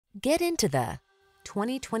Get into the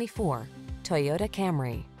 2024 Toyota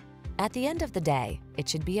Camry. At the end of the day, it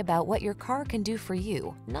should be about what your car can do for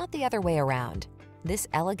you, not the other way around. This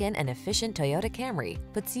elegant and efficient Toyota Camry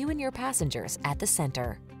puts you and your passengers at the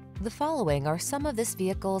center. The following are some of this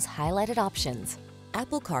vehicle's highlighted options: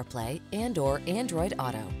 Apple CarPlay and/or Android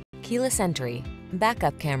Auto, keyless entry,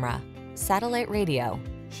 backup camera, satellite radio,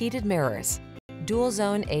 heated mirrors, dual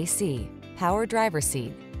zone AC, power driver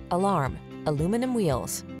seat, alarm, aluminum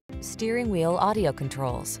wheels, steering wheel audio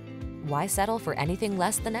controls. Why settle for anything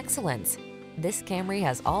less than excellence? This Camry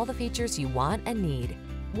has all the features you want and need.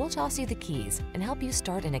 We'll toss you the keys and help you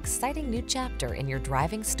start an exciting new chapter in your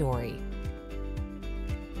driving story.